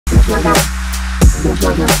Very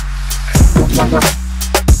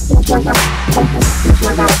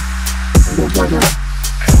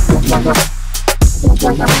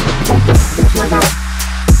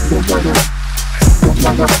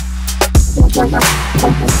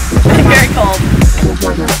cold.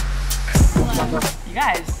 You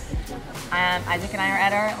guys, Isaac and I are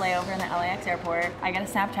at our layover in the LAX airport. I got a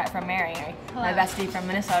Snapchat from Mary, my bestie from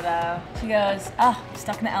Minnesota. She goes, oh, I'm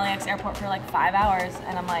stuck in the LAX airport for like 5 hours.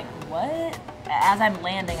 And I'm like, what? As I'm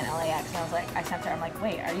landing in LAX, and I was like, I snapped her, I'm like,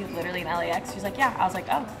 wait, are you literally in LAX? She's like, yeah. I was like,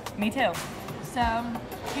 oh, me too. So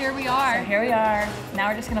here we are. So here we are. Now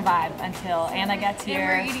we're just gonna vibe until Anna gets here.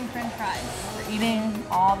 And we're eating French fries. We're eating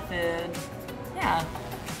all the food. Yeah.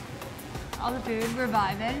 All the food. We're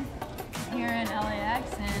vibing here in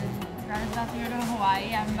LAX, and Greta's about to go to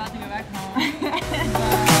Hawaii. I'm about to go back home.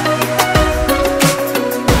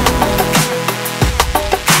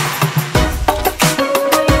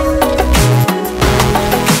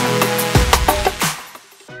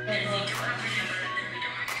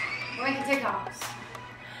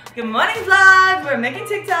 Good morning vlog! We're making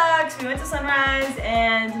TikToks. We went to Sunrise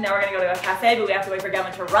and now we're gonna go to a cafe, but we have to wait for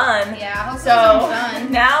Gavin to run. Yeah, hopefully so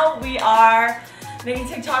done. Now we are making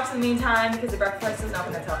TikToks in the meantime because the breakfast isn't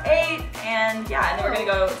open until 8. And yeah, and then we're gonna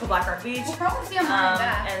go to Black Rock Beach. We'll probably see him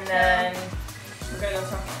back. And then we're gonna go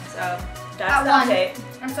snorkeling. So that's the update.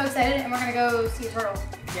 I'm so excited, and we're gonna go see a turtle.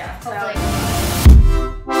 Yeah. Hopefully.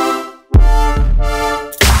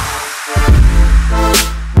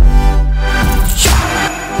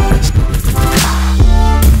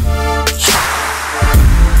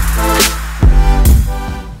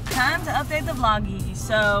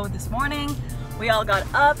 So this morning we all got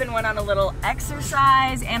up and went on a little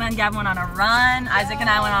exercise. Anna and Gavin went on a run. Isaac and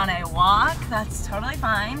I went on a walk. That's totally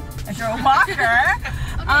fine if you're a walker.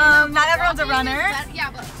 Okay, not everyone's a runner.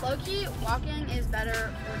 Yeah, but low-key, walking is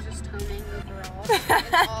better for just toning overall.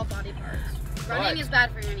 It's all body parts. Running is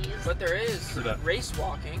bad for your knees. But there is race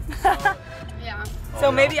walking. So. Yeah.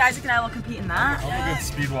 So maybe Isaac and I will compete in that. I'm a good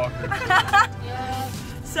speed walker. Yeah.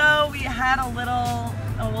 So we had a little,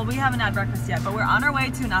 well, we haven't had breakfast yet, but we're on our way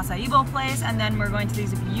to an acai bowl place, and then we're going to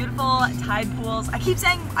these beautiful tide pools. I keep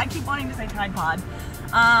wanting to say Tide Pod.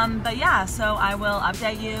 But yeah, so I will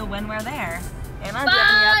update you when we're there. Anna, do you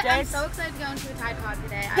have any updates? I'm so excited to go into a Tide Pod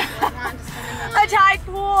today. I really want to swim in one. A tide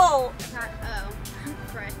pool!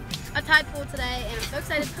 A tide pool today, and I'm so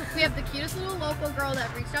excited. We have the cutest little local girl that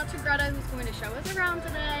reached out to Greta, who's going to show us around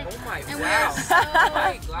today. Oh my and wow! So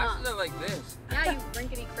my glasses are like this. Yeah, you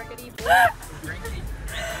rinkety crickety boy.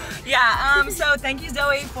 Yeah. So thank you,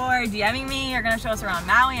 Zoe, for DMing me. You're gonna show us around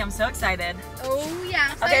Maui. I'm so excited. Oh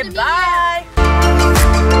yeah. Okay. Bye.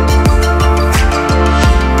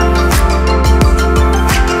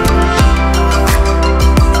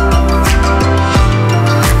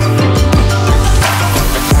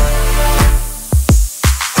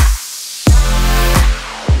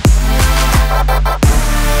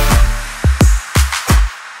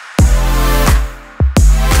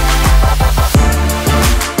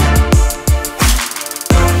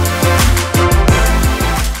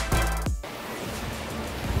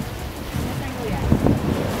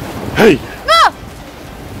 Hey! No!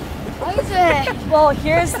 Isaac! Well,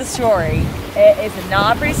 here's the story. It is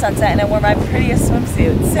not a pretty sunset, and I wore my prettiest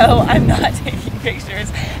swimsuit, so I'm not taking pictures,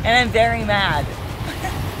 and I'm very mad.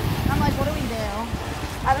 I'm like, what do we do?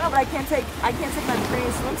 I don't know, but I can't take my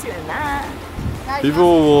prettiest swimsuit in that.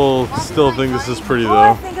 People will still think this is pretty though.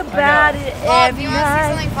 I think about it every do you want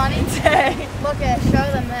to see something funny? day. Look at,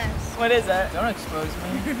 show them this. What is it? Don't expose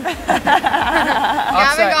me. Gavin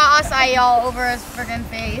got acai all over his friggin'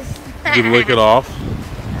 face. You can lick it off.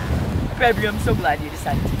 Baby, I'm so glad you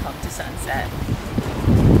decided to come to Sunset.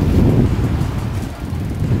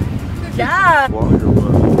 Yeah.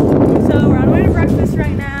 So we're on our way to breakfast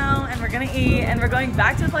right now, and we're gonna eat, and we're going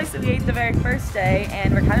back to the place that we ate the very first day,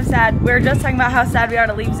 and we're kind of sad. We were just talking about how sad we are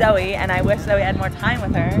to leave Zoe, and I wish Zoe had more time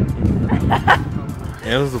with her.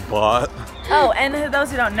 Anna's a bot. Oh, and those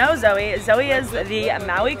who don't know Zoe is the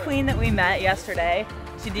Maui queen that we met yesterday.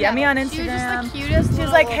 She DM'd me on Instagram. She was just the cutest. She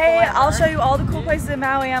was like, hey, I'll show you all the cool places in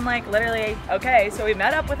Maui. I'm like, literally, okay. So we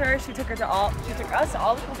met up with her. She took us to all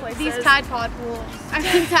the cool places. These Tide Pod pools. I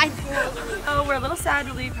mean, Tide pools. Oh, we're a little sad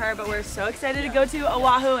to leave her, but we're so excited to go to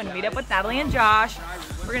Oahu and meet up with Natalie and Josh.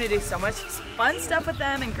 We're gonna do so much fun stuff with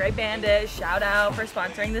them, and Great Bandit, shout out for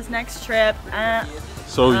sponsoring this next trip.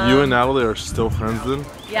 So you and Natalie are still friends then?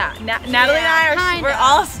 Yeah, Natalie and I we're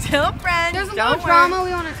all still friends. There's a little drama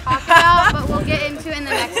we want to talk about, but we'll get into in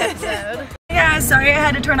the next episode. Hey guys, guys, sorry I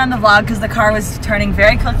had to turn on the vlog because the car was turning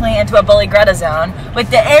very quickly into a Bully Greta zone with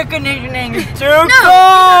the air conditioning too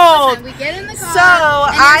cold. We get in the car. So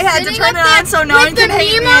I had to turn it on so no one can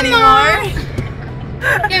hate me anymore.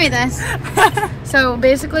 Give me this. So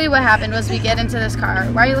basically what happened was we get into this car.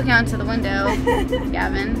 Why are you looking out into the window,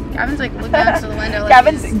 Gavin? Gavin's like looking out into the window.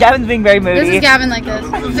 Like Gavin's being very moody. This is Gavin like this.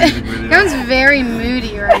 Gavin's very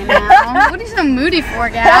moody right now. What are you so moody for,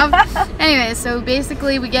 Gav? Anyway, so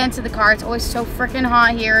basically we get into the car. It's always so freaking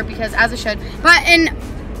hot here because as it should. But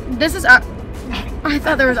this is I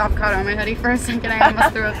thought there was avocado on my hoodie for a second. I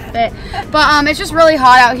almost threw a fit. But it's just really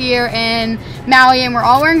hot out here in Maui, and we're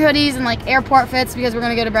all wearing hoodies and like airport fits because we're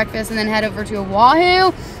gonna go to breakfast and then head over to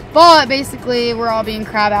Oahu. But basically, we're all being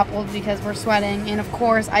crab apples because we're sweating. And of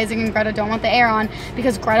course, Isaac and Greta don't want the air on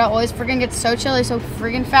because Greta always freaking gets so chilly so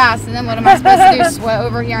freaking fast. And then what am I supposed to do? Sweat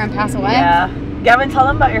over here and pass away? Yeah. Gavin, tell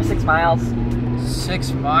them about your 6 miles.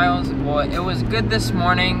 6 miles. Well, it was good this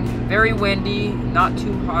morning. Very windy, not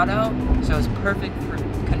too hot out, so it's perfect for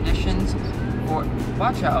conditions. For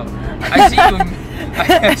watch out! I see you.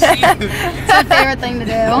 I see you. It's my favorite thing to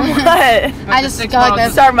do. What? I just go like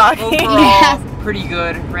this. Start mocking. Overall, Yes. pretty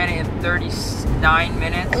good. Ran it in 39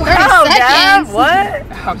 minutes. 30 Wow, seconds. Gav, what?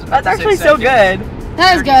 I was about That's to say actually so good.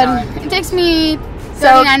 That is 39. good. It takes me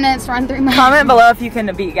 39 minutes to run 3 miles. Comment below if you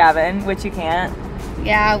can beat Gavin, which you can't.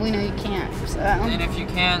 Yeah, we know you can't, so. And if you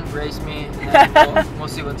can, race me. And we'll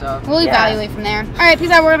see what's up. We'll evaluate from there. Alright, peace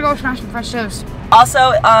out. We're gonna go smash some fresh toast. Also,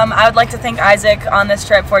 I would like to thank Isaac on this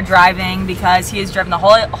trip for driving because he has driven the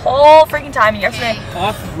whole freaking time. And yesterday,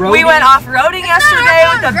 Off-roading. we went off-roading yesterday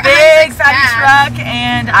with a big fatty truck,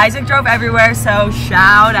 and Isaac drove everywhere. So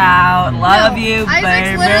shout out, love you, Isaac's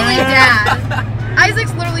baby. literally dad.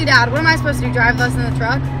 Isaac's literally dad. What am I supposed to do? Drive us in the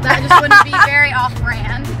truck? That just wouldn't be very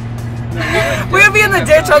off-brand. We would be in the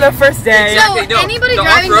ditch on the first day. Exactly, So, anybody the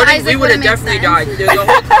driving to off-roading, Isaac we would have would've definitely made died. sense. The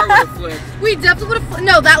whole car would have flipped. We definitely would have.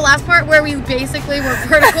 No, that last part where we basically were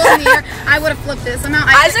vertical in the air, I would have flipped it somehow.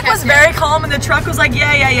 Isaac was very calm, and the truck was like,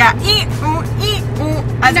 yeah. Eat, ooh, eat, ooh.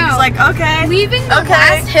 Isaac was like, okay. Leaving the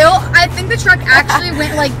last hill, I think the truck actually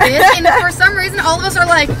went like this, and for some reason, all of us are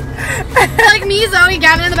like me, Zoe,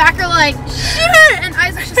 Gavin in the back are like, shit, and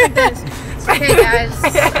Isaac's just like this. Okay, guys,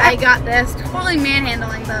 I got this. Totally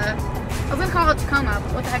manhandling the. I was gonna call it Tacoma,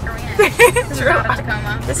 but what the heck are we in? This is not a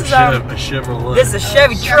Tacoma. This is a Chevrolet. This is a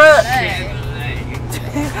Chevy truck.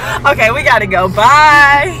 Okay, we gotta go.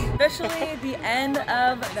 Bye. Officially the end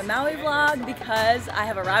of the Maui vlog because I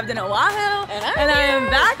have arrived in Oahu and I am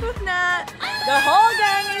back with Nat. The whole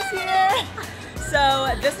gang is here. So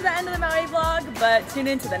this is the end of the Maui vlog, but tune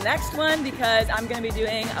in to the next one because I'm gonna be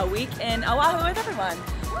doing a week in Oahu with everyone.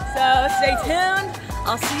 So stay tuned.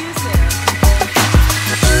 I'll see you soon.